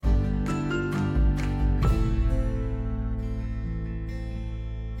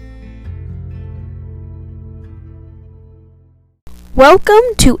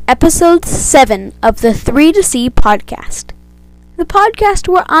Welcome to episode 7 of the 3 to See podcast. The podcast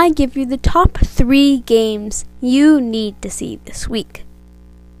where I give you the top 3 games you need to see this week.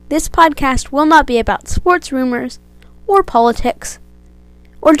 This podcast will not be about sports rumors, or politics,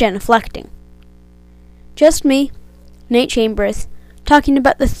 or genuflecting. Just me, Nate Chambers, talking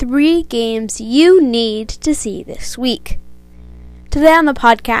about the 3 games you need to see this week. Today on the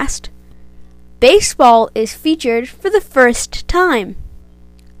podcast, baseball is featured for the first time.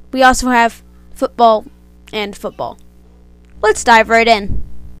 We also have football and football. Let's dive right in.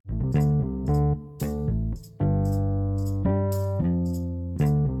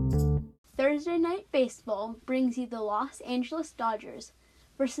 Thursday Night Baseball brings you the Los Angeles Dodgers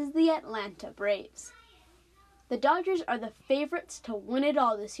versus the Atlanta Braves. The Dodgers are the favorites to win it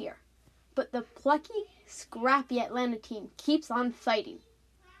all this year, but the plucky, scrappy Atlanta team keeps on fighting.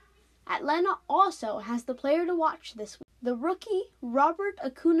 Atlanta also has the player to watch this week. The rookie, Robert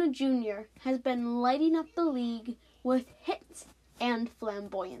Acuna Jr., has been lighting up the league with hits and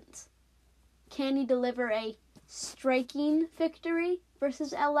flamboyance. Can he deliver a striking victory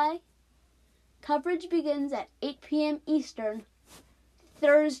versus LA? Coverage begins at 8 p.m. Eastern,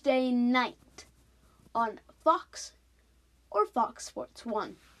 Thursday night, on Fox or Fox Sports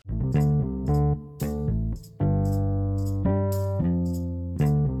 1.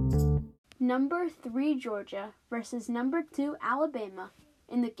 Number 3 Georgia versus number 2 Alabama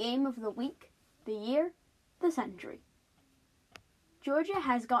in the game of the week, the year, the century. Georgia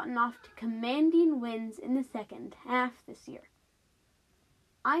has gotten off to commanding wins in the second half this year.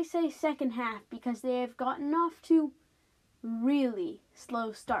 I say second half because they have gotten off to really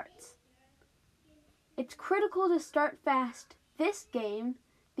slow starts. It's critical to start fast this game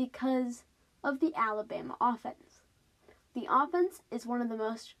because of the Alabama offense. The offense is one of the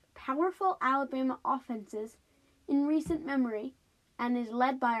most powerful Alabama offenses in recent memory and is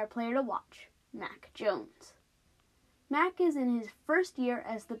led by our player to watch, Mac Jones. Mac is in his first year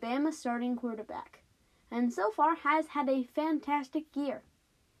as the Bama starting quarterback and so far has had a fantastic year.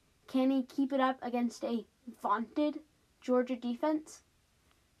 Can he keep it up against a vaunted Georgia defense?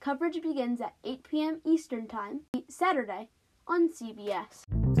 Coverage begins at 8 p.m. Eastern Time, Saturday on CBS.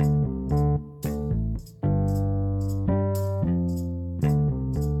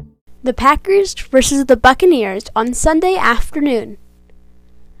 The Packers versus the Buccaneers on Sunday afternoon.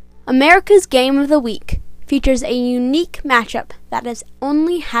 America's Game of the Week features a unique matchup that has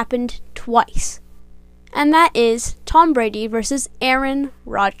only happened twice, and that is Tom Brady versus Aaron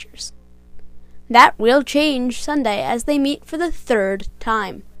Rodgers. That will change Sunday as they meet for the third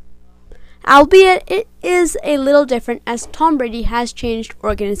time, albeit it is a little different as Tom Brady has changed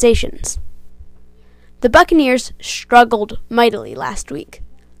organizations. The Buccaneers struggled mightily last week,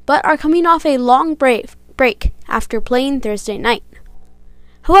 but are coming off a long break after playing Thursday night.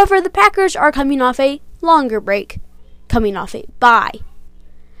 However, the Packers are coming off a longer break, coming off a bye,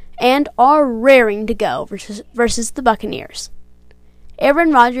 and are raring to go versus the Buccaneers.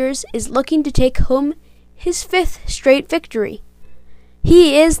 Aaron Rodgers is looking to take home his 5th straight victory.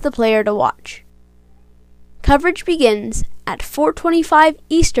 He is the player to watch. Coverage begins at 4:25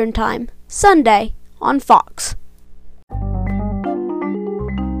 Eastern Time, Sunday on Fox.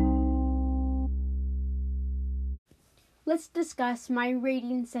 Let's discuss my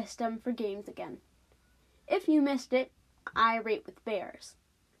rating system for games again. If you missed it, I rate with bears.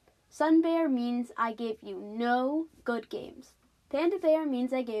 Sun Bear means I gave you no good games. Panda Bear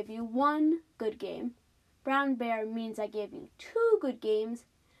means I gave you 1 good game. Brown Bear means I gave you 2 good games.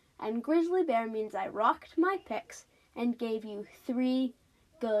 And Grizzly Bear means I rocked my picks and gave you 3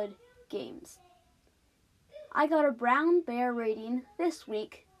 good games. I got a Brown Bear rating this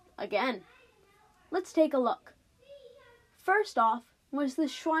week again. Let's take a look. First off was the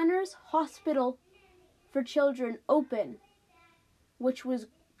Shriners Hospital for Children Open, which was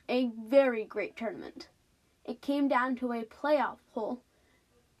a very great tournament. It came down to a playoff hole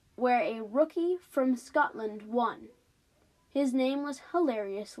where a rookie from Scotland won. His name was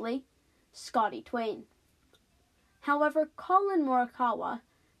hilariously Scotty Twain. However, Colin Morikawa,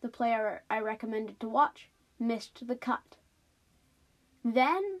 the player I recommended to watch, missed the cut.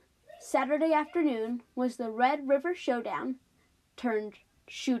 Then, Saturday afternoon was the Red River Showdown turned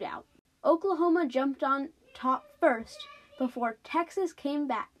shootout. Oklahoma jumped on top first before Texas came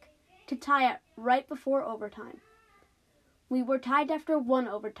back to tie it right before overtime. We were tied after 1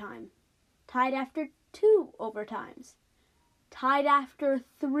 overtime, tied after 2 overtimes, tied after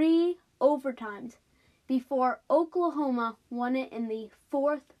 3 overtimes before Oklahoma won it in the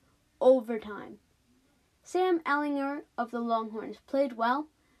 4th overtime. Sam Ehlinger of the Longhorns played well,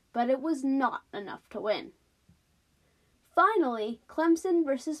 but it was not enough to win. Finally, Clemson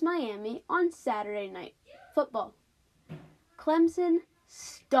versus Miami on Saturday Night Football. Clemson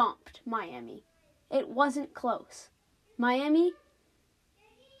stomped Miami. It wasn't close. Miami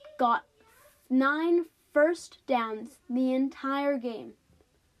got 9 first downs the entire game,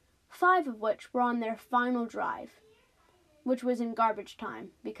 5 of which were on their final drive, which was in garbage time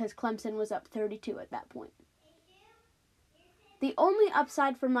because Clemson was up 32 at that point. The only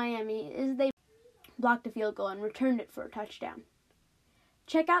upside for Miami is they blocked a field goal and returned it for a touchdown.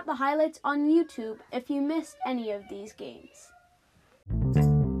 Check out the highlights on YouTube if you missed any of these games.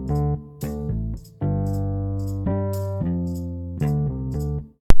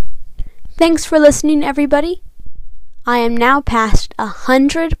 Thanks for listening, everybody. I am now past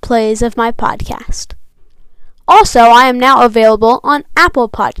 100 plays of my podcast. Also, I am now available on Apple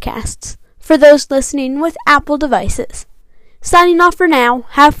Podcasts for those listening with Apple devices. Signing off for now,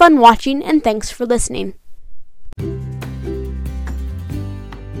 have fun watching, and thanks for listening.